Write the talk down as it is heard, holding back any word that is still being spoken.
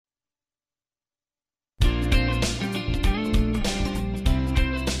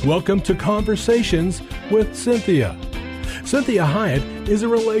Welcome to Conversations with Cynthia. Cynthia Hiett is a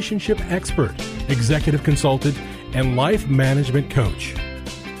relationship expert, executive consultant, and life management coach.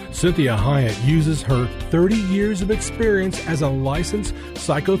 Cynthia Hiett uses her 30 years of experience as a licensed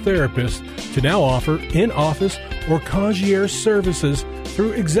psychotherapist to now offer in-office or concierge services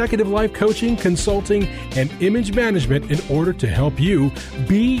through executive life coaching, consulting, and image management in order to help you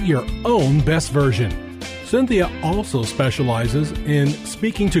be your own best version. Cynthia also specializes in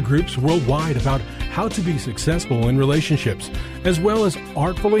speaking to groups worldwide about how to be successful in relationships, as well as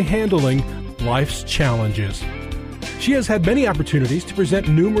artfully handling life's challenges. She has had many opportunities to present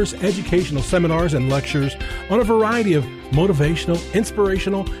numerous educational seminars and lectures on a variety of motivational,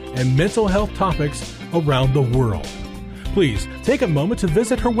 inspirational, and mental health topics around the world. Please take a moment to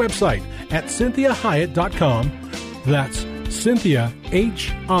visit her website at CynthiaHiett.com. That's Cynthia,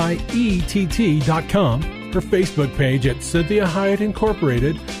 Hiett.com. Her Facebook page at Cynthia Hiett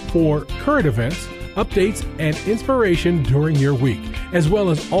Incorporated for current events, updates, and inspiration during your week, as well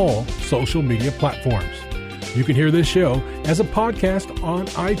as all social media platforms. You can hear this show as a podcast on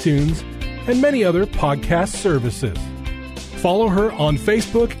iTunes and many other podcast services. Follow her on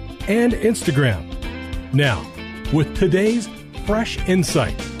Facebook and Instagram. Now, with today's fresh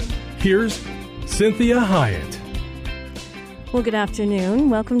insight, here's Cynthia Hiett. Well, good afternoon.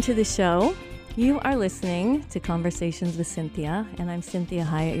 Welcome to the show. You are listening to Conversations with Cynthia, and I'm Cynthia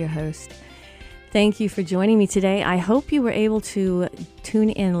Hiett, your host. Thank you for joining me today. I hope you were able to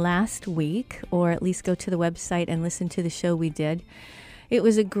tune in last week, or at least go to the website and listen to the show we did. It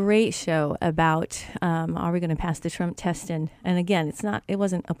was a great show about are we going to pass the Trump test? And again, it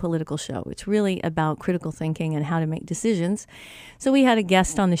wasn't a political show. It's really about critical thinking and how to make decisions. So we had a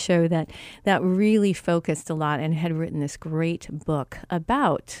guest on the show that really focused a lot and had written this great book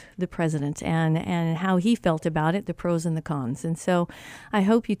about the president and how he felt about it, the pros and the cons. And so I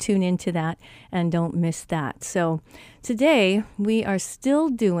hope you tune into that and don't miss that. So today we are still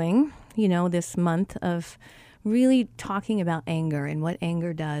doing, this month of really talking about anger and what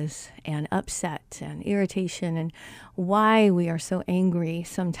anger does, and upset and irritation, and why we are so angry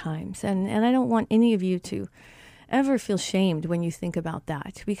sometimes. And I don't want any of you to ever feel shamed when you think about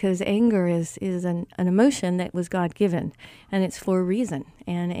that, because anger is an emotion that was God-given, and it's for a reason.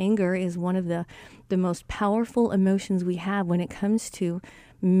 And anger is one of the most powerful emotions we have when it comes to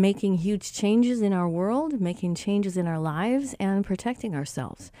making huge changes in our world, making changes in our lives, and protecting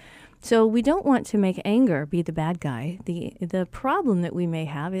ourselves. So we don't want to make anger be the bad guy. The problem that we may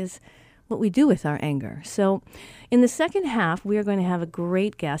have is what we do with our anger. So in the second half, we are going to have a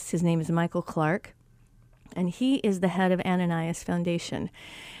great guest. His name is Michael Clark, and he is the head of Ananias Foundation.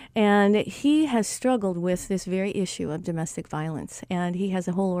 And he has struggled with this very issue of domestic violence, and he has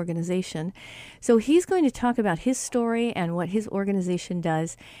a whole organization. So he's going to talk about his story and what his organization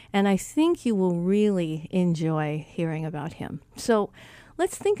does, and I think you will really enjoy hearing about him. So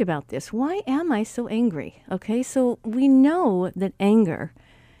let's think about this. Why am I so angry? Okay, so we know that anger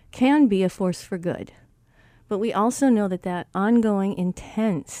can be a force for good, but we also know that ongoing,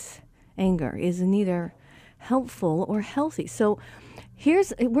 intense anger is neither helpful or healthy. So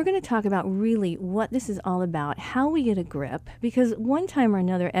we're going to talk about really what this is all about, how we get a grip, because one time or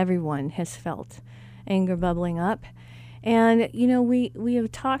another, everyone has felt anger bubbling up. And, we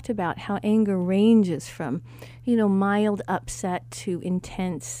have talked about how anger ranges from, mild upset to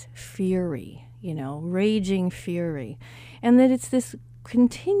intense fury, raging fury. And that it's this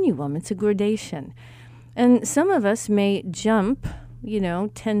continuum, it's a gradation. And some of us may jump,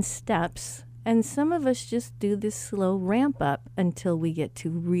 10 steps, and some of us just do this slow ramp up until we get to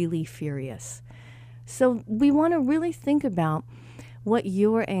really furious. So we want to really think about what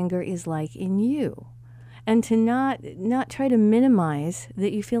your anger is like in you. And to not try to minimize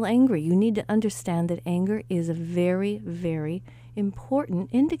that you feel angry. You need to understand that anger is a very, very important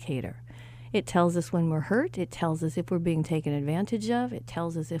indicator. It tells us when we're hurt. It tells us if we're being taken advantage of. It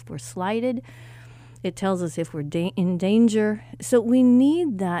tells us if we're slighted. It tells us if we're in danger. So we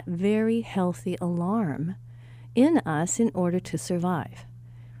need that very healthy alarm in us in order to survive.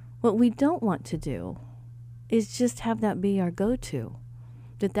 What we don't want to do is just have that be our go-to.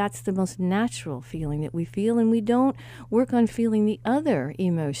 That's the most natural feeling that we feel, and we don't work on feeling the other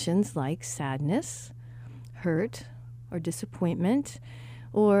emotions like sadness, hurt, or disappointment,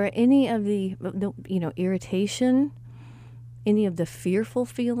 or any of the irritation, any of the fearful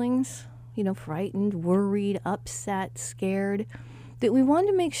feelings, frightened, worried, upset, scared, that we want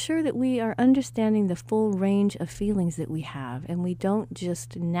to make sure that we are understanding the full range of feelings that we have, and we don't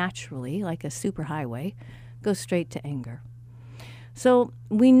just naturally, like a superhighway, go straight to anger. So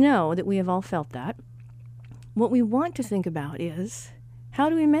we know that we have all felt that. What we want to think about is How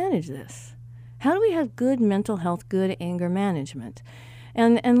do we manage this? How do we have good mental health, good anger management?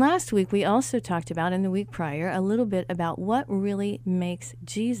 And last week we also talked about, in the week prior, a little bit about what really makes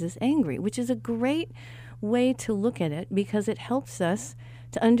Jesus angry, which is a great way to look at it because it helps us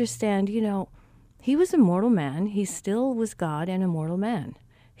to understand, he was a mortal man. He still was God and a mortal man.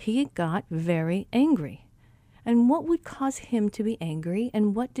 He got very angry. And what would cause him to be angry,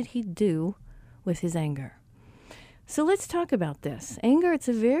 and what did he do with his anger? So let's talk about this. Anger, it's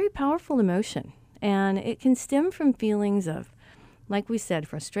a very powerful emotion, and it can stem from feelings of, like we said,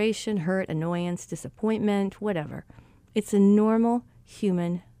 frustration, hurt, annoyance, disappointment, whatever. It's a normal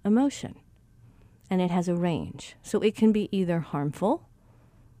human emotion, and it has a range. So it can be either harmful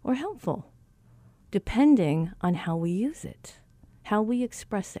or helpful, depending on how we use it, how we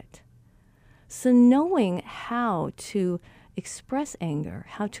express it. So knowing how to express anger,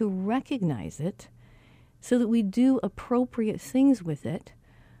 how to recognize it, so that we do appropriate things with it,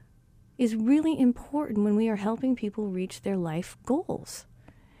 is really important when we are helping people reach their life goals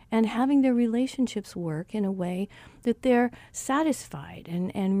and having their relationships work in a way that they're satisfied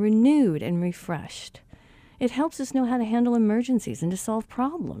and renewed and refreshed. It helps us know how to handle emergencies and to solve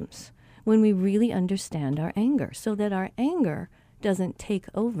problems when we really understand our anger, so that our anger doesn't take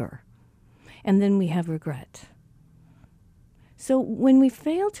over and then we have regret. So when we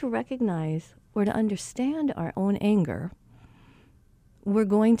fail to recognize or to understand our own anger, we're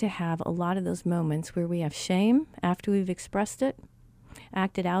going to have a lot of those moments where we have shame after we've expressed it,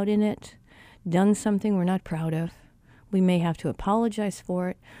 acted out in it, done something we're not proud of. We may have to apologize for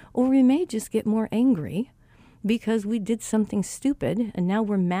it, or we may just get more angry because we did something stupid, and now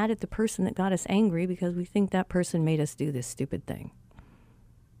we're mad at the person that got us angry because we think that person made us do this stupid thing.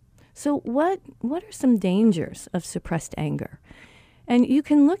 So what are some dangers of suppressed anger? And you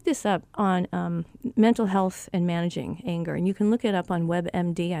can look this up on mental health and managing anger, and you can look it up on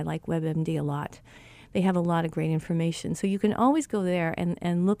WebMD. I like WebMD a lot. They have a lot of great information. So you can always go there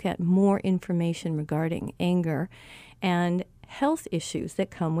and look at more information regarding anger and health issues that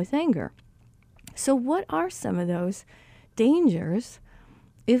come with anger. So what are some of those dangers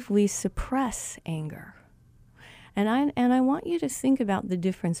if we suppress anger? And I want you to think about the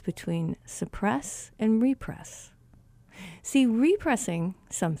difference between suppress and repress. See, repressing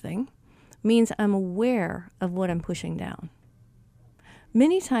something means I'm aware of what I'm pushing down.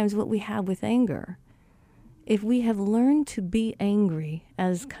 Many times what we have with anger, if we have learned to be angry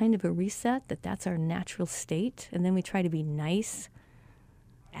as kind of a reset, that's our natural state, and then we try to be nice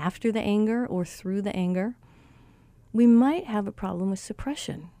after the anger or through the anger, we might have a problem with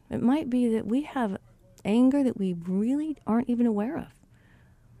suppression. It might be that we have anger that we really aren't even aware of.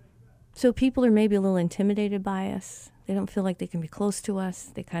 So people are maybe a little intimidated by us. They don't feel like they can be close to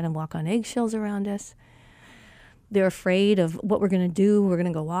us. They kind of walk on eggshells around us. They're afraid of what we're going to do. We're going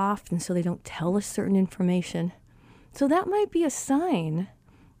to go off, and so they don't tell us certain information. So that might be a sign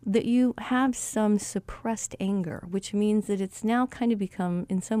that you have some suppressed anger, which means that it's now kind of become,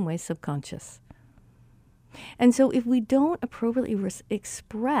 in some ways, subconscious. And so if we don't appropriately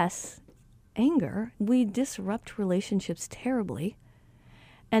express anger, we disrupt relationships terribly,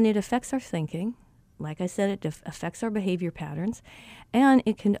 and it affects our thinking. Like I said, it affects our behavior patterns, and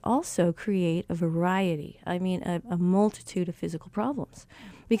it can also create a variety, a multitude of physical problems.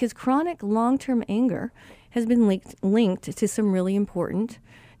 Because chronic long-term anger has been linked to some really important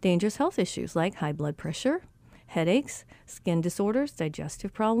dangerous health issues like high blood pressure, headaches, skin disorders,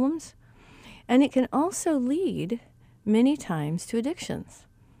 digestive problems. And it can also lead many times to addictions.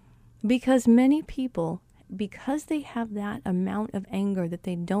 Because many people, because they have that amount of anger that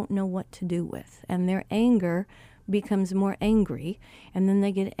they don't know what to do with, and their anger becomes more angry, and then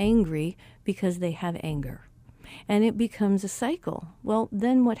they get angry because they have anger. And it becomes a cycle. Well,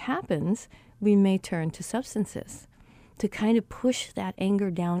 then what happens, we may turn to substances to kind of push that anger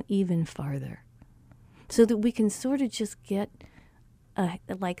down even farther so that we can sort of just get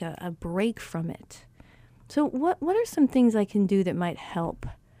a break from it. So what are some things I can do that might help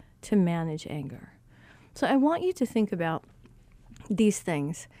to manage anger? So I want you to think about these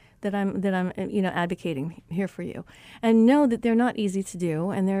things that I'm advocating here for you, and know that they're not easy to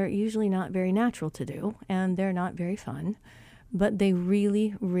do, and they're usually not very natural to do, and they're not very fun, but they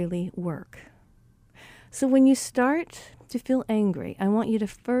really, really work. So when you start to feel angry, I want you to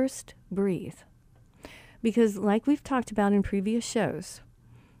first breathe, because like we've talked about in previous shows,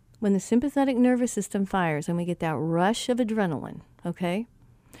 when the sympathetic nervous system fires and we get that rush of adrenaline, okay,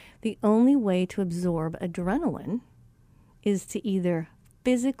 the only way to absorb adrenaline is to either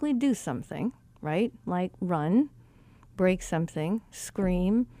physically do something, right? Like run, break something,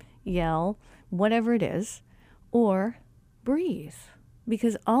 scream, yell, whatever it is, or breathe.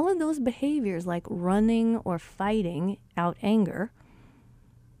 because all of those behaviors like running or fighting out anger,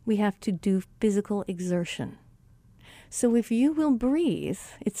 we have to do physical exertion. So if you will breathe,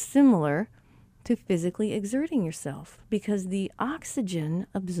 it's similar to physically exerting yourself because the oxygen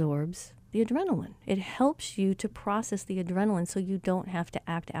absorbs the adrenaline. It helps you to process the adrenaline so you don't have to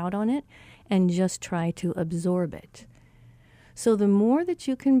act out on it and just try to absorb it. So the more that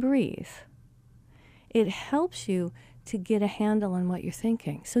you can breathe, it helps you to get a handle on what you're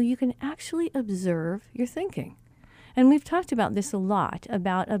thinking. So you can actually observe your thinking. And we've talked about this a lot,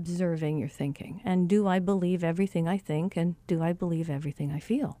 about observing your thinking. And do I believe everything I think? And do I believe everything I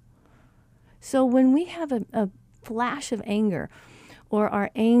feel? So when we have a flash of anger, or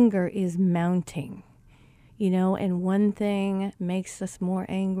our anger is mounting, and one thing makes us more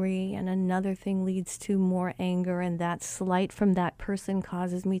angry and another thing leads to more anger, and that slight from that person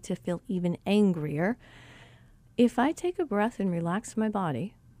causes me to feel even angrier. If I take a breath and relax my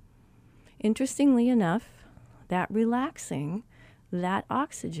body, interestingly enough, that relaxing, that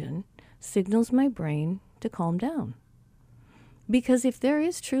oxygen signals my brain to calm down. Because if there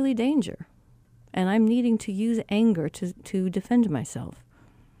is truly danger, and I'm needing to use anger to defend myself,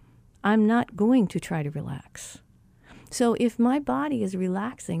 I'm not going to try to relax. So if my body is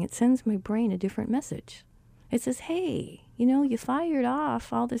relaxing, it sends my brain a different message. It says, hey, you fired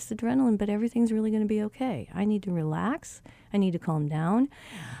off all this adrenaline, but everything's really going to be okay. I need to relax. I need to calm down.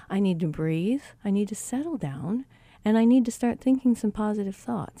 I need to breathe. I need to settle down. And I need to start thinking some positive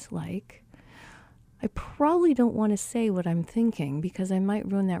thoughts like, I probably don't want to say what I'm thinking because I might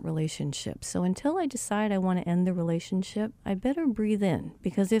ruin that relationship. So until I decide I want to end the relationship, I better breathe in,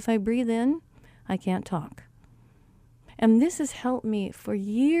 because if I breathe in, I can't talk. And this has helped me for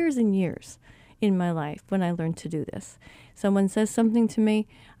years and years in my life when I learned to do this. Someone says something to me,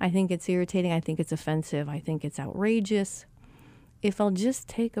 I think it's irritating, I think it's offensive, I think it's outrageous. If I'll just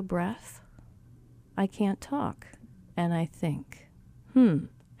take a breath, I can't talk. And I think,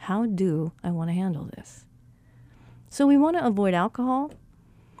 how do I want to handle this? So we want to avoid alcohol.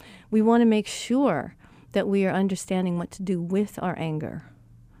 We want to make sure that we are understanding what to do with our anger.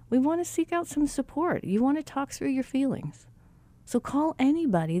 We want to seek out some support. You want to talk through your feelings. So call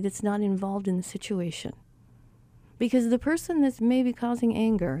anybody that's not involved in the situation. Because the person that's maybe causing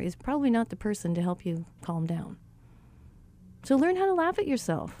anger is probably not the person to help you calm down. So learn how to laugh at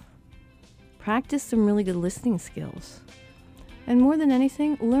yourself. Practice some really good listening skills. And more than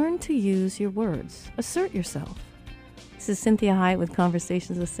anything, learn to use your words. Assert yourself. This is Cynthia Hiett with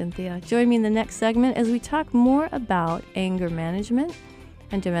Conversations with Cynthia. Join me in the next segment as we talk more about anger management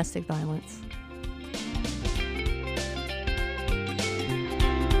and domestic violence.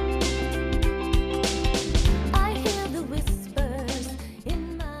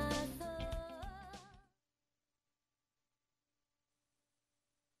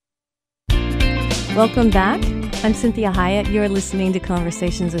 Welcome back. I'm Cynthia Hiett. You're listening to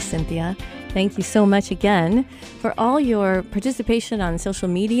Conversations with Cynthia. Thank you so much again for all your participation on social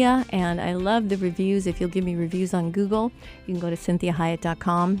media, and I love the reviews. If you'll give me reviews on Google, you can go to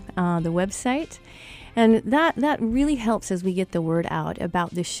cynthiahiett.com, the website. And that really helps as we get the word out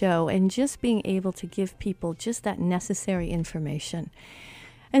about the show and just being able to give people just that necessary information.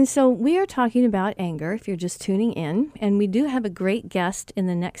 And so we are talking about anger, if you're just tuning in, and we do have a great guest in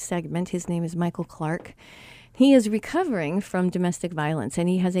the next segment. His name is Michael Clark. He is recovering from domestic violence, and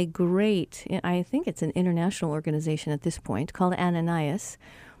he has a great, I think it's an international organization at this point, called Ananias,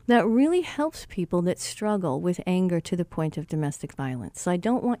 that really helps people that struggle with anger to the point of domestic violence. So I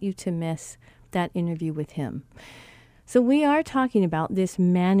don't want you to miss that interview with him. So we are talking about this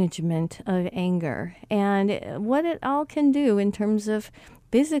management of anger and what it all can do in terms of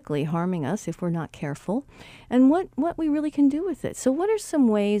physically harming us if we're not careful, and what we really can do with it. So what are some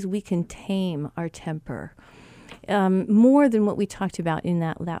ways we can tame our temper, more than what we talked about in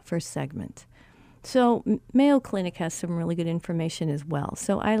that first segment? So Mayo Clinic has some really good information as well.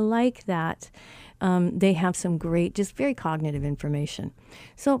 So I like that they have some great, just very cognitive information.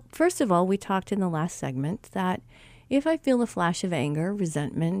 So first of all, we talked in the last segment that if I feel a flash of anger,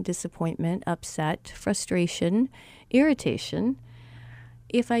 resentment, disappointment, upset, frustration, irritation,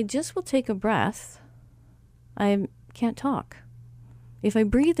 if I just will take a breath, I can't talk. If I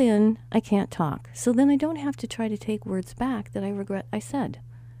breathe in, I can't talk. So then I don't have to try to take words back that I regret I said.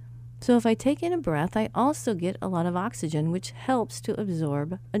 So if I take in a breath, I also get a lot of oxygen, which helps to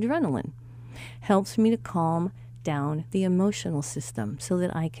absorb adrenaline, helps me to calm down the emotional system so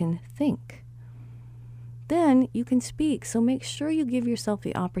that I can think. Then you can speak. So make sure you give yourself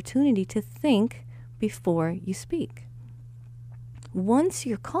the opportunity to think before you speak. Once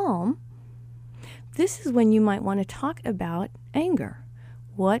you're calm, this is when you might want to talk about anger.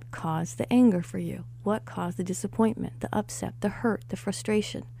 What caused the anger for you? What caused the disappointment, the upset, the hurt, the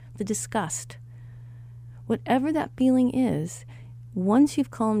frustration, the disgust? Whatever that feeling is, once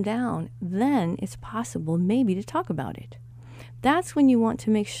you've calmed down, then it's possible maybe to talk about it. That's when you want to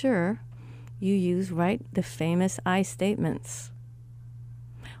make sure you use, the famous I statements.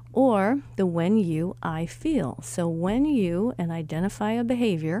 Or the when you, I feel. So when you, and identify a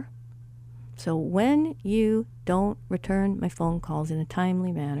behavior. So when you don't return my phone calls in a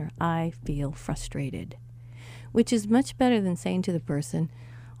timely manner, I feel frustrated. Which is much better than saying to the person,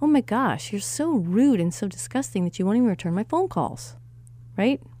 oh my gosh, you're so rude and so disgusting that you won't even return my phone calls.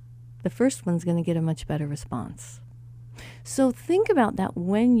 Right? The first one's going to get a much better response. So think about that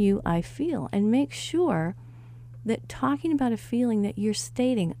when you, I feel, and make sure that talking about a feeling that you're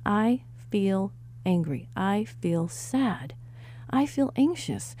stating, I feel angry, I feel sad, I feel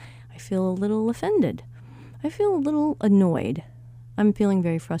anxious, I feel a little offended, I feel a little annoyed, I'm feeling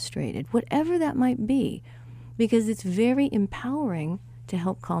very frustrated, whatever that might be, because it's very empowering to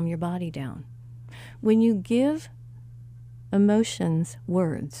help calm your body down. When you give emotions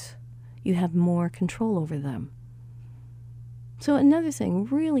words, you have more control over them. So another thing,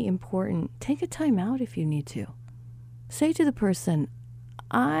 really important, take a time out if you need to. Say to the person,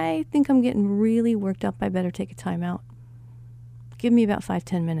 I think I'm getting really worked up. I better take a time out. Give me about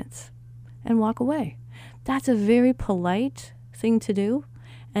 5-10 minutes and walk away. That's a very polite thing to do,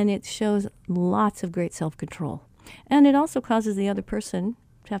 and it shows lots of great self-control. And it also causes the other person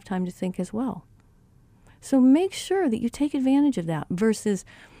to have time to think as well. So make sure that you take advantage of that versus,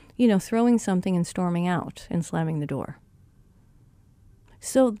 throwing something and storming out and slamming the door.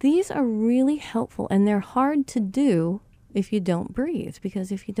 So these are really helpful, and they're hard to do if you don't breathe,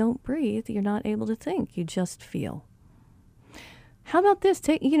 because if you don't breathe, you're not able to think. You just feel. How about this?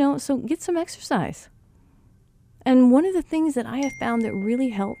 So get some exercise. And one of the things that I have found that really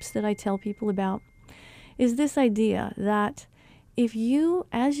helps that I tell people about is this idea that if you,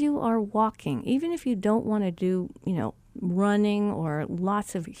 as you are walking, even if you don't want to do, running or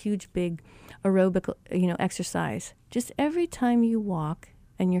lots of huge, big aerobic, exercise, just every time you walk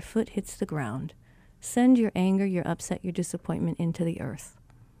and your foot hits the ground, send your anger, your upset, your disappointment into the earth.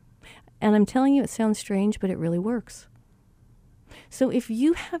 And I'm telling you, it sounds strange, but it really works. So if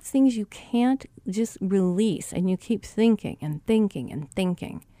you have things you can't just release and you keep thinking and thinking and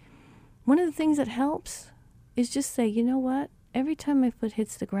thinking, one of the things that helps is just say, you know what? Every time my foot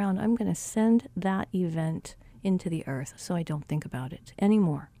hits the ground, I'm going to send that event into the earth so I don't think about it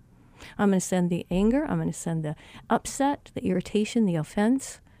anymore. I'm going to send the anger, I'm going to send the upset, the irritation, the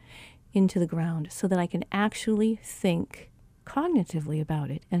offense into the ground so that I can actually think cognitively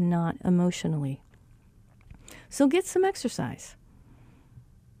about it and not emotionally. So get some exercise.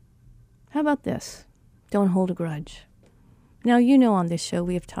 How about this? Don't hold a grudge. Now, on this show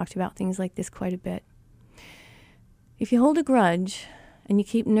we have talked about things like this quite a bit. If you hold a grudge and you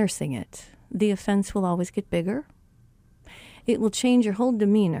keep nursing it, the offense will always get bigger. It will change your whole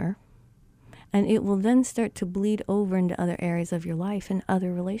demeanor, and it will then start to bleed over into other areas of your life and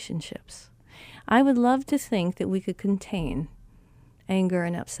other relationships. I would love to think that we could contain anger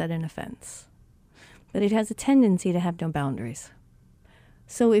and upset and offense, but it has a tendency to have no boundaries.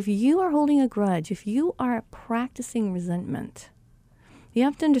 So if you are holding a grudge, if you are practicing resentment, you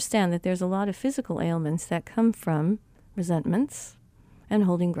have to understand that there's a lot of physical ailments that come from resentments and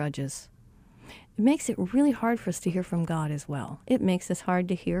holding grudges. It makes it really hard for us to hear from God as well. It makes us hard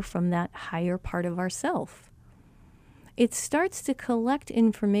to hear from that higher part of ourself. It starts to collect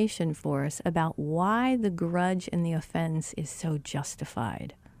information for us about why the grudge and the offense is so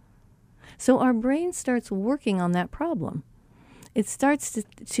justified. So our brain starts working on that problem. It starts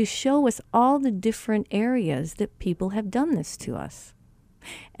to show us all the different areas that people have done this to us,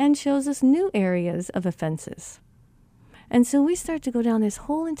 and shows us new areas of offenses. And so we start to go down this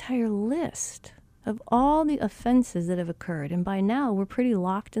whole entire list of all the offenses that have occurred. And by now, we're pretty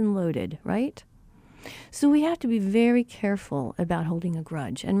locked and loaded, right? So we have to be very careful about holding a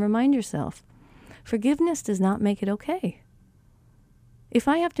grudge and remind yourself, forgiveness does not make it okay. If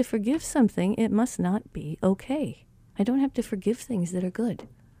I have to forgive something, it must not be okay. I don't have to forgive things that are good.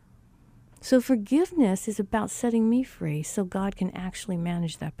 So forgiveness is about setting me free so God can actually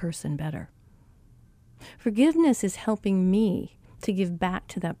manage that person better. Forgiveness is helping me to give back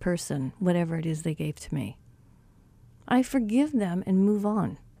to that person whatever it is they gave to me. I forgive them and move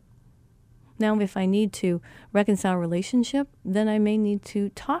on. Now, if I need to reconcile a relationship, then I may need to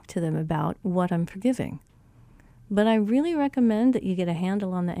talk to them about what I'm forgiving. But I really recommend that you get a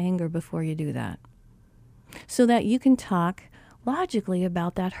handle on the anger before you do that, so that you can talk logically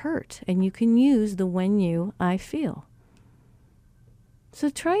about that hurt, and you can use the when you, I feel. So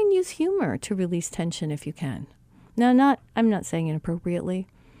try and use humor to release tension if you can. Now, I'm not saying inappropriately,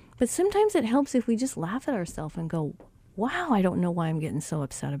 but sometimes it helps if we just laugh at ourselves and go, wow, I don't know why I'm getting so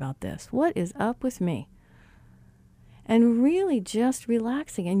upset about this. What is up with me? And really just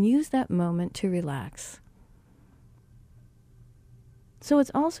relaxing, and use that moment to relax. So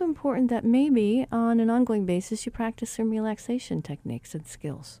it's also important that maybe on an ongoing basis you practice some relaxation techniques and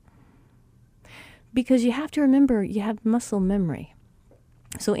skills. Because you have to remember, you have muscle memory.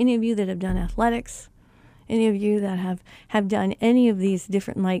 So any of you that have done athletics, any of you that have done any of these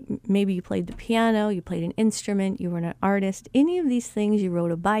different, like maybe you played the piano, you played an instrument, you were an artist, any of these things, you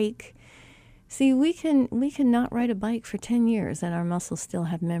rode a bike. See, we can not ride a bike for 10 years and our muscles still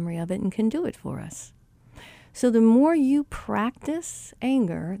have memory of it and can do it for us. So the more you practice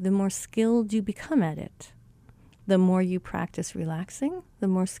anger, the more skilled you become at it. The more you practice relaxing, the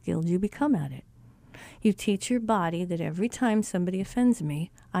more skilled you become at it. You teach your body that every time somebody offends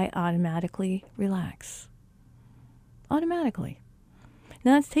me, I automatically relax. Automatically.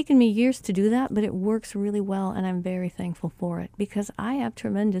 Now, it's taken me years to do that, but it works really well, and I'm very thankful for it because I have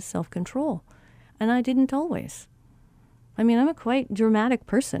tremendous self-control, and I didn't always. I mean, I'm a quite dramatic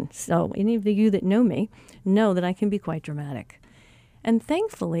person, so any of you that know me know that I can be quite dramatic. And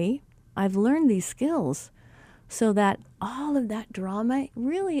thankfully, I've learned these skills so that all of that drama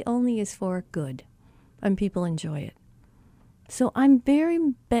really only is for good, and people enjoy it. So I'm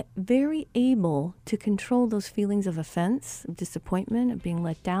very able to control those feelings of offense, of disappointment, of being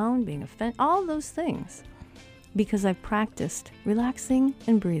let down, being offended, all those things, because I've practiced relaxing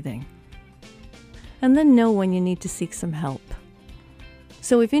and breathing. And then know when you need to seek some help.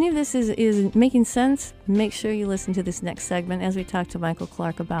 So if any of this is making sense, make sure you listen to this next segment as we talk to Michael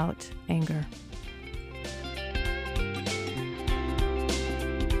Clark about anger.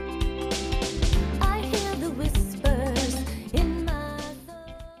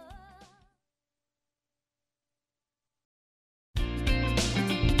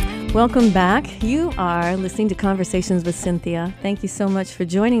 Welcome back. You are listening to Conversations with Cynthia. Thank you so much for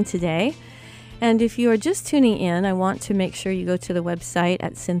joining today. And if you are just tuning in, I want to make sure you go to the website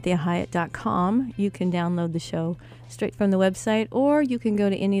at CynthiaHyatt.com. You can download the show straight from the website, or you can go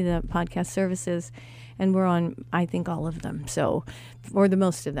to any of the podcast services, and we're on, I think, all of them, or the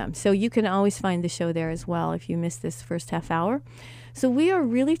most of them. So you can always find the show there as well if you missed this first half hour. So we are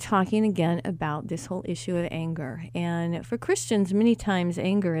really talking again about this whole issue of anger. And for Christians, many times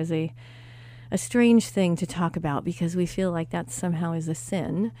anger is a strange thing to talk about because we feel like that somehow is a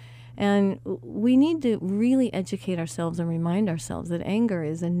sin. And we need to really educate ourselves and remind ourselves that anger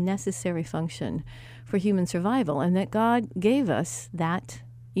is a necessary function for human survival and that God gave us that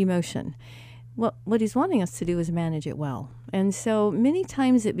emotion. What he's wanting us to do is manage it well. And so many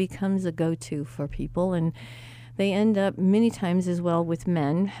times it becomes a go-to for people, and they end up many times as well with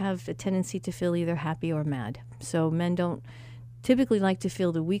men have a tendency to feel either happy or mad. So men don't typically like to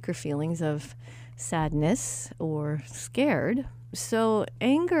feel the weaker feelings of sadness or scared. So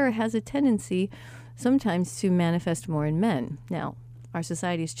anger has a tendency sometimes to manifest more in men. Now, our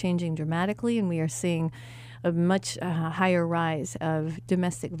society is changing dramatically, and we are seeing a much higher rise of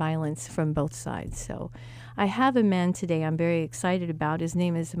domestic violence from both sides. So I have a man today I'm very excited about. His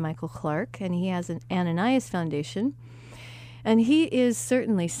name is Michael Clark, and he has an Ananias Foundation. And he is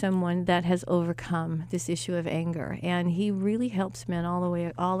certainly someone that has overcome this issue of anger. And he really helps men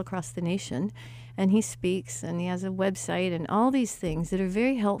all across the nation. And he speaks, and he has a website and all these things that are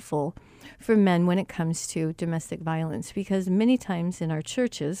very helpful for men when it comes to domestic violence. Because many times in our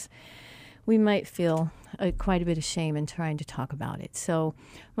churches, we might feel quite a bit of shame in trying to talk about it. So,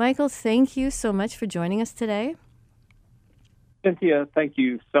 Michael, thank you so much for joining us today. Cynthia, thank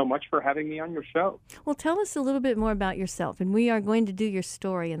you so much for having me on your show. Well, tell us a little bit more about yourself, and we are going to do your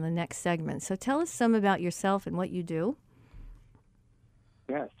story in the next segment. So tell us some about yourself and what you do.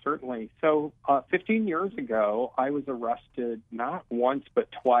 Yes, certainly. So 15 years ago, I was arrested not once but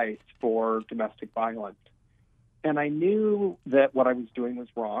twice for domestic violence. And I knew that what I was doing was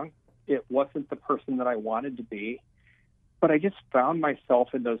wrong. It wasn't the person that I wanted to be. But I just found myself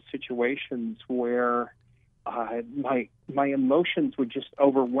in those situations where my emotions would just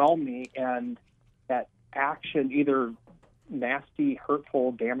overwhelm me, and that action, either nasty,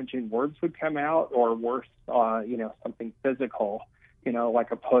 hurtful, damaging words would come out, or worse, something physical, like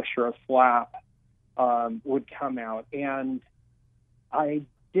a push or a slap, would come out. And I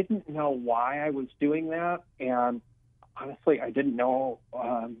didn't know why I was doing that. And honestly, I didn't know,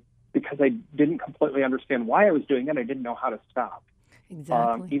 because I didn't completely understand why I was doing it. I didn't know how to stop.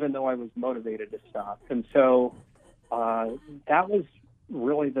 Exactly. Even though I was motivated to stop. And so that was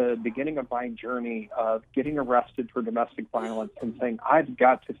really the beginning of my journey of getting arrested for domestic violence and saying, I've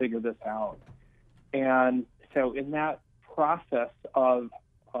got to figure this out. And so in that process of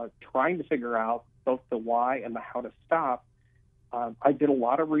trying to figure out both the why and the how to stop, I did a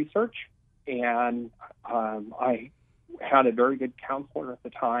lot of research, and I had a very good counselor at the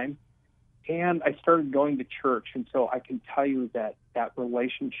time, and I started going to church. And so I can tell you that that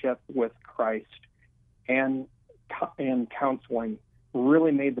relationship with Christ and counseling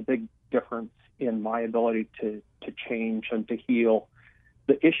really made the big difference in my ability to change and to heal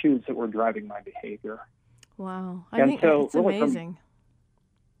the issues that were driving my behavior. Wow. I think it's amazing.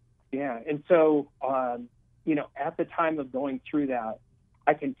 And so, at the time of going through that,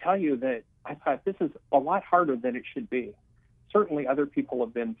 I can tell you that I thought this is a lot harder than it should be. Certainly other people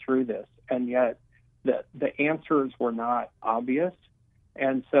have been through this, and yet the answers were not obvious.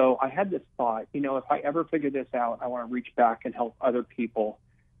 And so I had this thought, if I ever figure this out, I want to reach back and help other people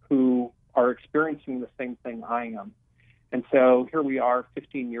who are experiencing the same thing I am. And so here we are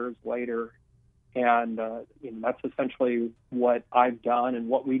 15 years later, and that's essentially what I've done. And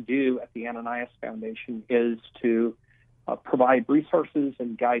what we do at the Ananias Foundation is to provide resources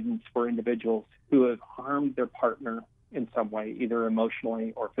and guidance for individuals who have harmed their partner in some way, either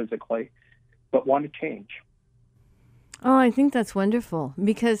emotionally or physically, but want to change. Oh, I think that's wonderful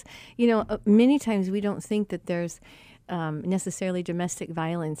because, many times we don't think that there's necessarily domestic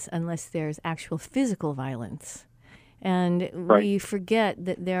violence unless there's actual physical violence. And we forget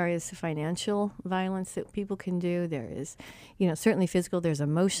that there is financial violence that people can do. There is, certainly physical, there's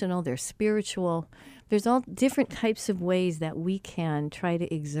emotional, there's spiritual. There's all different types of ways that we can try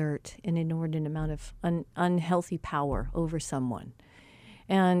to exert an inordinate amount of unhealthy power over someone.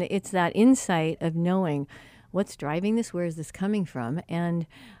 And it's that insight of knowing what's driving this, where is this coming from? And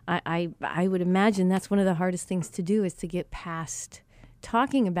I would imagine that's one of the hardest things to do is to get past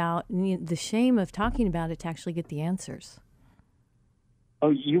talking about the shame of talking about it to actually get the answers. Oh,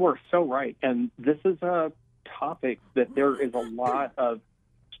 you are so right. And this is a topic that there is a lot of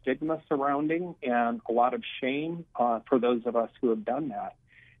stigma surrounding and a lot of shame for those of us who have done that.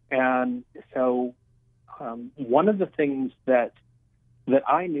 And so one of the things that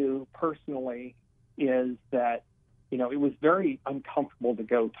I knew personally is that, it was very uncomfortable to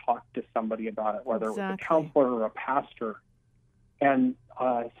go talk to somebody about it, whether it was a counselor or a pastor. And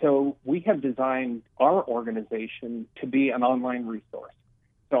so we have designed our organization to be an online resource.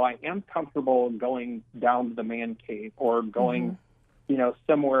 So I am comfortable going down to the man cave or going,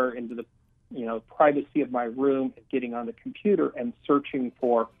 somewhere into the, privacy of my room and getting on the computer and searching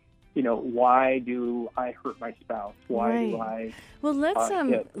for, why do I hurt my spouse? Why do I? Well,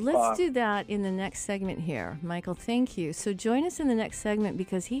 let's do that in the next segment here, Michael. Thank you. So join us in the next segment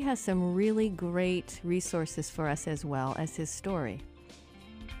because he has some really great resources for us as well as his story.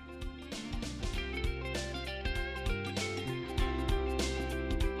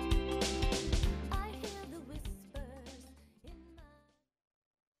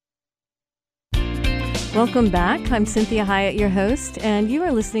 Welcome back. I'm Cynthia Hiett, your host, and you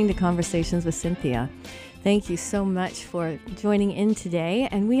are listening to Conversations with Cynthia. Thank you so much for joining in today.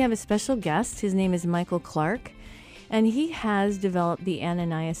 And we have a special guest. His name is Michael Clark, and he has developed the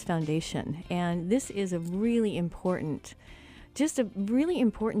Ananias Foundation. And this is a really important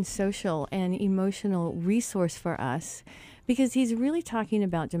social and emotional resource for us because he's really talking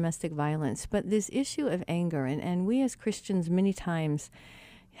about domestic violence, but this issue of anger. And we as Christians many times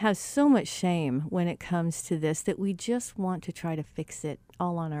have so much shame when it comes to this that we just want to try to fix it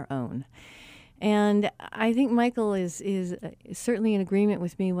all on our own. And I think Michael is certainly in agreement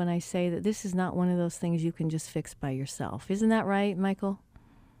with me when I say that this is not one of those things you can just fix by yourself. Isn't that right, Michael?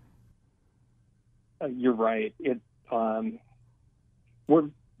 You're right. We're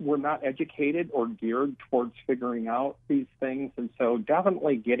not educated or geared towards figuring out these things, and so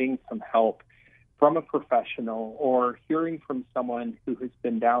definitely getting some help from a professional or hearing from someone who has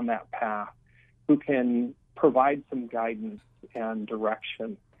been down that path, who can provide some guidance and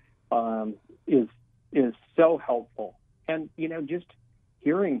direction, is so helpful. And, just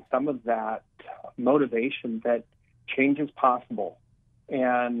hearing some of that motivation that change is possible.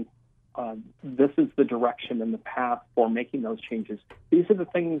 And this is the direction and the path for making those changes. These are the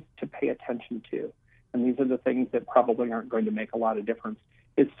things to pay attention to. And these are the things that probably aren't going to make a lot of difference.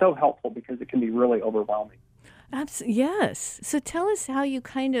 It's so helpful because it can be really overwhelming. Yes. So tell us how you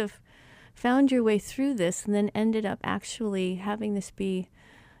kind of found your way through this and then ended up actually having this be,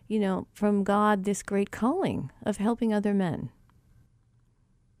 from God, this great calling of helping other men.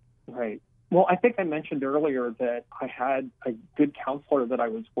 Right. Well, I think I mentioned earlier that I had a good counselor that I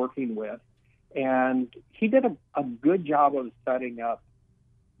was working with, and he did a good job of setting up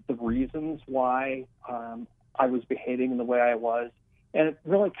of reasons why I was behaving the way I was. And it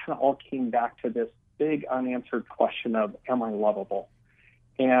really kind of all came back to this big unanswered question of, am I lovable?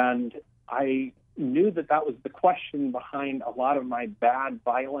 And I knew that that was the question behind a lot of my bad,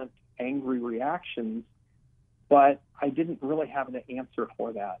 violent, angry reactions, but I didn't really have an answer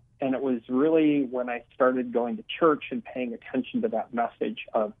for that. And it was really when I started going to church and paying attention to that message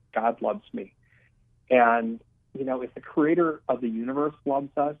of God loves me. And, you know, if the creator of the universe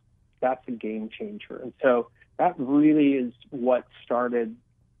loves us, that's a game changer. And so that really is what started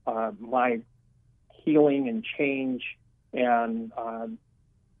my healing and change and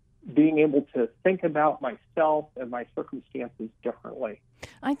being able to think about myself and my circumstances differently.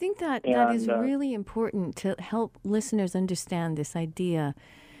 I think that is really important to help listeners understand this idea.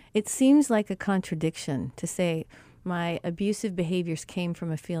 It seems like a contradiction to say my abusive behaviors came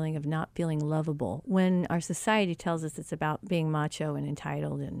from a feeling of not feeling lovable, when our society tells us it's about being macho and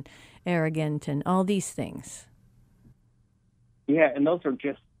entitled and arrogant and all these things. Yeah, and those are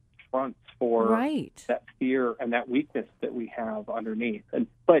just fronts for right. that fear and that weakness that we have underneath.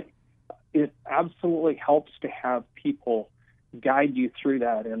 But it absolutely helps to have people guide you through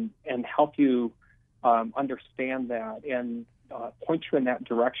that and help you understand that and point you in that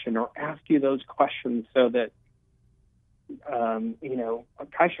direction or ask you those questions so that, you know,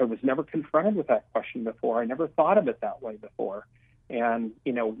 gosh, I was never confronted with that question before. I never thought of it that way before. And,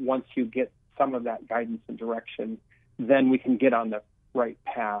 you know, once you get some of that guidance and direction, then we can get on the right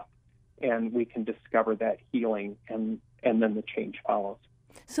path and we can discover that healing and then the change follows.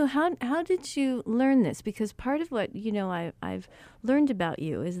 So how did you learn this? Because part of what, you know, I've learned about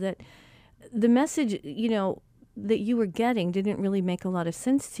you is that the message, you know, that you were getting didn't really make a lot of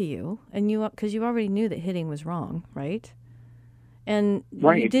sense to you, and because you already knew that hitting was wrong, right? And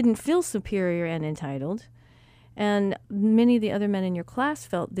right. You didn't feel superior and entitled, and many of the other men in your class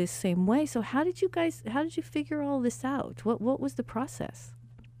felt this same way. So how did you figure all this out? What was the process?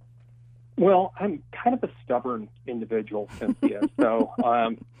 Well, I'm kind of a stubborn individual, Cynthia. So,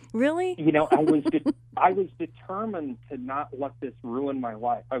 really, you know, I was determined to not let this ruin my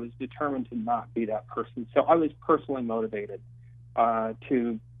life. I was determined to not be that person. So I was personally motivated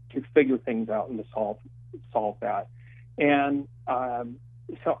to figure things out and to solve that. And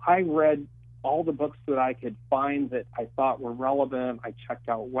so I read all the books that I could find that I thought were relevant. I checked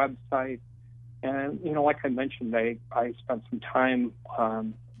out websites, and you know, like I mentioned, I spent some time.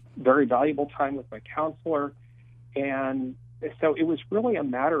 Very valuable time with my counselor. And so it was really a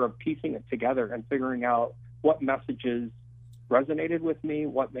matter of piecing it together and figuring out what messages resonated with me,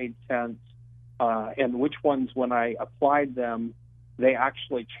 what made sense, and which ones, when I applied them, they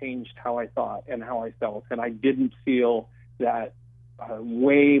actually changed how I thought and how I felt. And I didn't feel that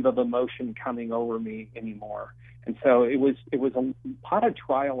wave of emotion coming over me anymore. And so it was a lot of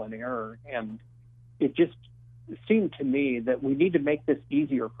trial and error. And it just seemed to me that we need to make this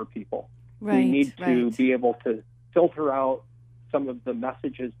easier for people. Right, we need to be able to filter out some of the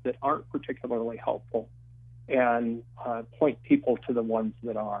messages that aren't particularly helpful and point people to the ones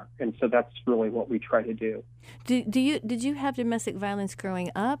that are. And so that's really what we try to do. Did you have domestic violence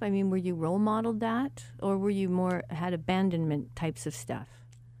growing up? I mean, were you role modeled that, or were you more had abandonment types of stuff,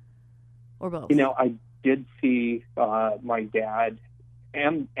 or both? You know, I did see my dad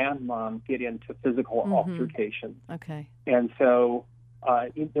and mom get into physical altercations. Okay. And so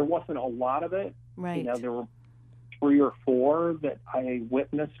there wasn't a lot of it. Right. You know, there were 3 or 4 that I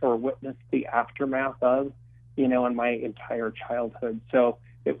witnessed the aftermath of, you know, in my entire childhood. So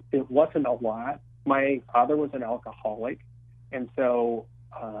it wasn't a lot. My father was an alcoholic. And so,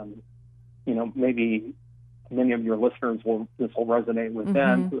 you know, maybe many of your listeners this will resonate with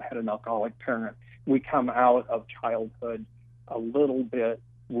them who had an alcoholic parent. We come out of childhood a little bit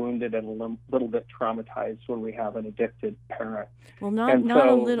wounded and a little bit traumatized when we have an addicted parent. Well, not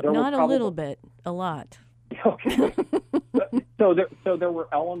a little bit, a lot. Okay. so there were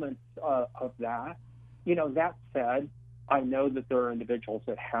elements of that. You know, that said, I know that there are individuals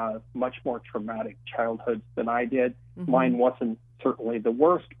that have much more traumatic childhoods than I did. Mine wasn't certainly the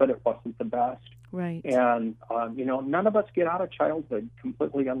worst, but it wasn't the best. Right. And, you know, none of us get out of childhood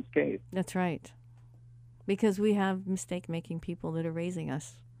completely unscathed. That's right. Because we have mistake-making people that are raising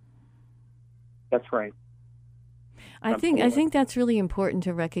us. That's right. I think that's really important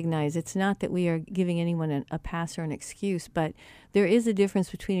to recognize. It's not that we are giving anyone a pass or an excuse, but there is a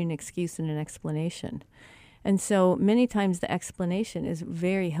difference between an excuse and an explanation. And so many times the explanation is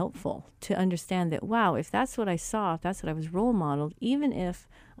very helpful to understand that, wow, if that's what I saw, if that's what I was role modeled, even if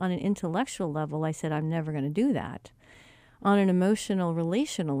on an intellectual level I said I'm never going to do that, on an emotional,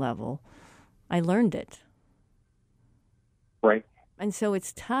 relational level, I learned it. Right. And so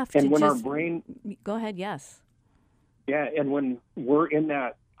it's tough And to when just... our brain... Go ahead, yes. Yeah, and when we're in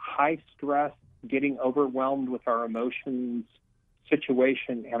that high stress, getting overwhelmed with our emotions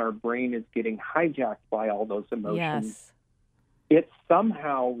situation, and our brain is getting hijacked by all those emotions, Yes. it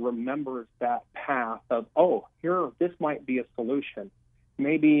somehow remembers that path of, oh, here, this might be a solution.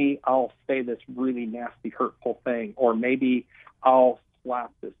 Maybe I'll say this really nasty, hurtful thing, or maybe I'll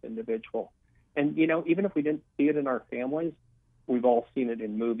slap this individual. And, you know, even if we didn't see it in our families, we've all seen it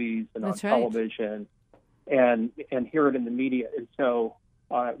in movies and That's on right. television and hear it in the media. And so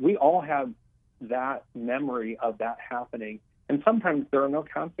we all have that memory of that happening. And sometimes there are no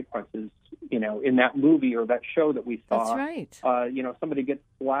consequences, you know, in that movie or that show that we saw. That's right. You know, somebody gets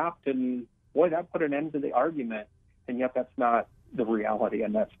slapped and, boy, that put an end to the argument. And yet that's not the reality,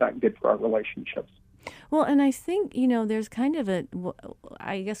 and that's not good for our relationships. Well, and I think, you know, there's kind of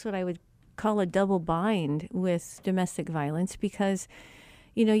I guess what I would call a double bind with domestic violence, because,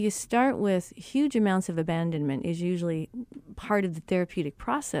 you know, you start with huge amounts of abandonment is usually part of the therapeutic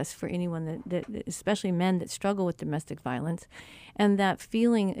process for anyone that especially men that struggle with domestic violence. And that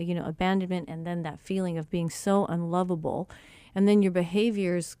feeling, you know, abandonment, and then that feeling of being so unlovable. And then your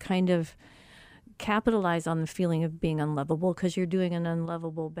behaviors kind of capitalize on the feeling of being unlovable because you're doing an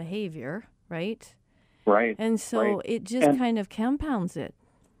unlovable behavior, right? Right. And so it just kind of compounds it.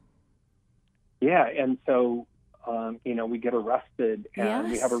 Yeah, and so, you know, we get arrested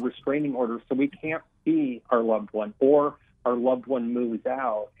and we have a restraining order, so we can't see our loved one, or our loved one moves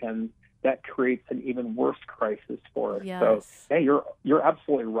out, and that creates an even worse crisis for us. Yes. So, yeah, you're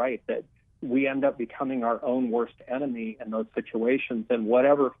absolutely right that we end up becoming our own worst enemy in those situations, and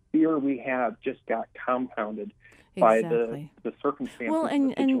whatever fear we have just got compounded by the circumstances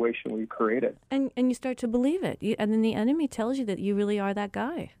and the situation we created. And you start to believe it, and then the enemy tells you that you really are that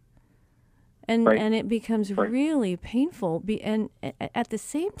guy. And it becomes really painful. And at the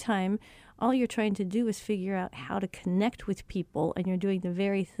same time, all you're trying to do is figure out how to connect with people, and you're doing the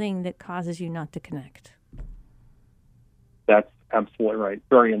very thing that causes you not to connect. That's absolutely right.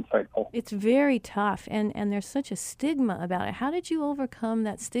 Very insightful. It's very tough, and there's such a stigma about it. How did you overcome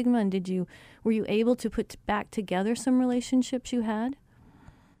that stigma, and were you able to put back together some relationships you had?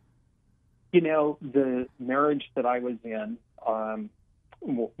 You know, the marriage that I was in,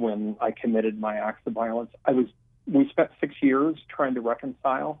 when I committed my acts of violence, we spent 6 years trying to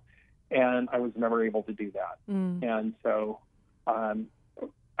reconcile, and I was never able to do that. And so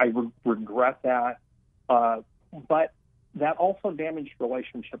I regret that. But that also damaged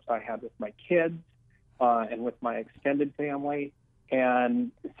relationships I had with my kids and with my extended family.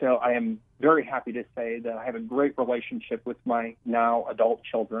 And so I am very happy to say that I have a great relationship with my now adult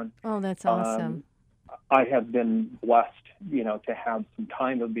children. Oh, that's awesome. I have been blessed, you know, to have some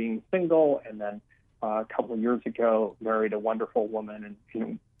time of being single, and then a couple of years ago married a wonderful woman.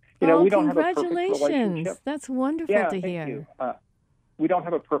 And you know, we don't have a perfect relationship. That's wonderful to hear. Thank you. We don't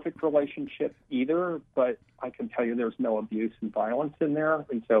have a perfect relationship either, but I can tell you there's no abuse and violence in there,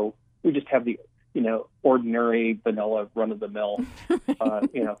 and so we just have the, you know, ordinary, vanilla, run-of-the-mill,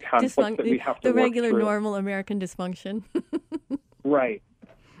 you know, conflict that we have to the work regular, through. normal American dysfunction. Right.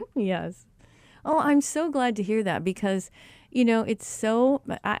 Yes. Oh, I'm so glad to hear that, because, you know, it's so,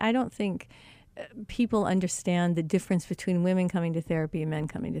 I don't think people understand the difference between women coming to therapy and men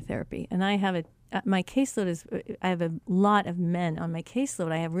coming to therapy. And I have my caseload is, I have a lot of men on my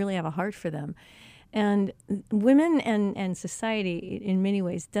caseload. I really have a heart for them. And women and society in many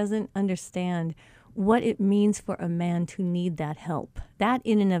ways doesn't understand what it means for a man to need that help. That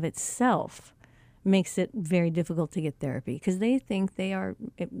in and of itself makes it very difficult to get therapy, because they think they are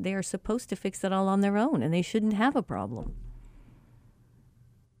supposed to fix it all on their own, and they shouldn't have a problem.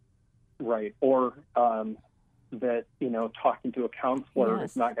 Right. Or that, you know, talking to a counselor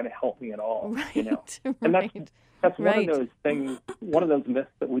is not going to help me at all. Right. You know, and that's one of those things, one of those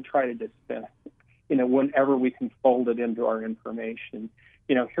myths that we try to dismiss. You know, whenever we can fold it into our information.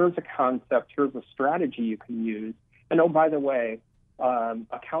 You know, here's a concept, here's a strategy you can use, and oh, by the way,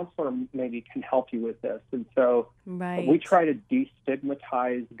 a counselor maybe can help you with this. And so we try to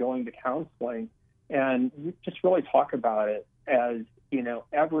destigmatize going to counseling, and just really talk about it as, you know,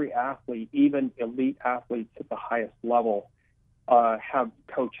 every athlete, even elite athletes at the highest level, have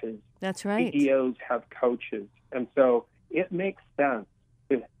coaches. That's right. CEOs have coaches. And so it makes sense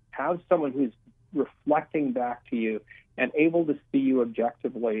to have someone who's reflecting back to you and able to see you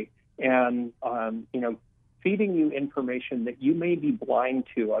objectively, and, you know, feeding you information that you may be blind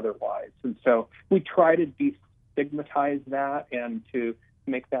to otherwise. And so we try to destigmatize that and to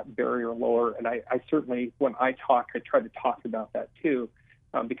make that barrier lower. And I certainly, when I talk, I try to talk about that too,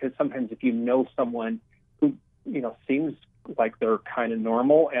 because sometimes if you know someone who, you know, seems like they're kind of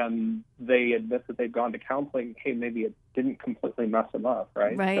normal, and they admit that they've gone to counseling. Hey, maybe it didn't completely mess them up,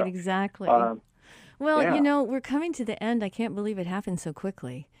 right? Right, So, exactly. yeah. We're coming to the end. I can't believe it happened so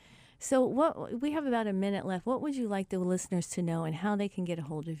quickly. So we have about a minute left. What would you like the listeners to know and how they can get a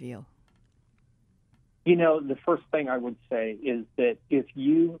hold of you? The first thing I would say is that if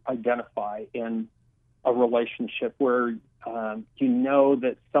you identify in a relationship where you know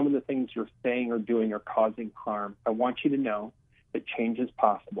that some of the things you're saying or doing are causing harm, I want you to know that change is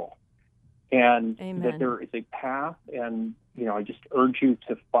possible and Amen. that there is a path. And, I just urge you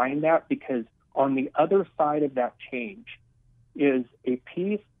to find that, because on the other side of that change is a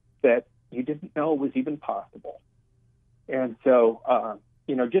peace that you didn't know was even possible. And so,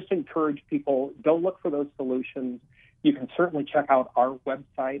 just encourage people, don't look for those solutions. You can certainly check out our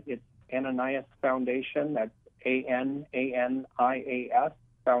website. It's Ananias Foundation. That's ANANIAS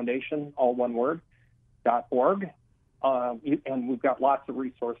Foundation, all one word, .org. And we've got lots of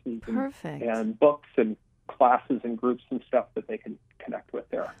resources and books and classes and groups and stuff that they can connect with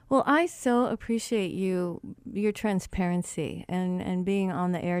there. Well, I so appreciate your transparency and being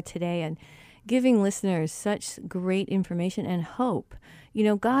on the air today and giving listeners such great information and hope.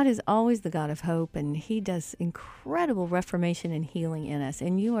 God is always the God of hope, and he does incredible reformation and healing in us,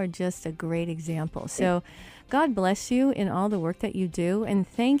 and you are just a great example. So God bless you in all the work that you do, and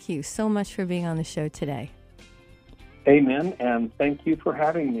thank you so much for being on the show today. Amen, and thank you for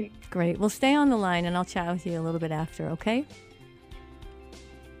having me. Great. Well, stay on the line, and I'll chat with you a little bit after, okay?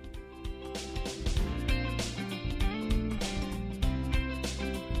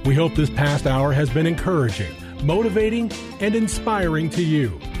 We hope this past hour has been encouraging, motivating, and inspiring to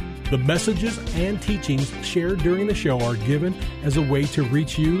you. The messages and teachings shared during the show are given as a way to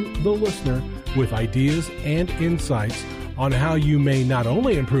reach you, the listener, with ideas and insights on how you may not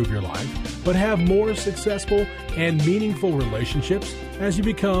only improve your life, but have more successful and meaningful relationships as you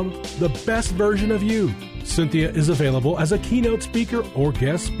become the best version of you. Cynthia is available as a keynote speaker or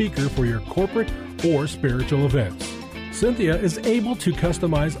guest speaker for your corporate or spiritual events. Cynthia is able to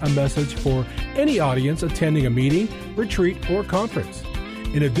customize a message for any audience attending a meeting, retreat, or conference.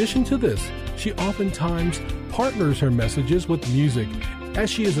 In addition to this, she oftentimes partners her messages with music,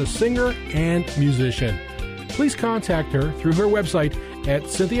 as she is a singer and musician. Please contact her through her website at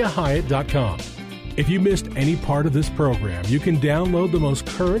CynthiaHyatt.com. If you missed any part of this program, you can download the most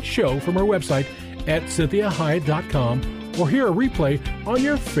current show from her website at CynthiaHyatt.com or hear a replay on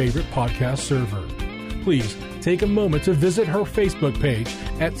your favorite podcast server. Please take a moment to visit her Facebook page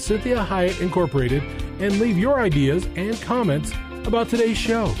at Cynthia Hyatt Incorporated and leave your ideas and comments about today's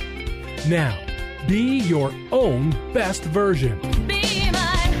show. Now, be your own best version.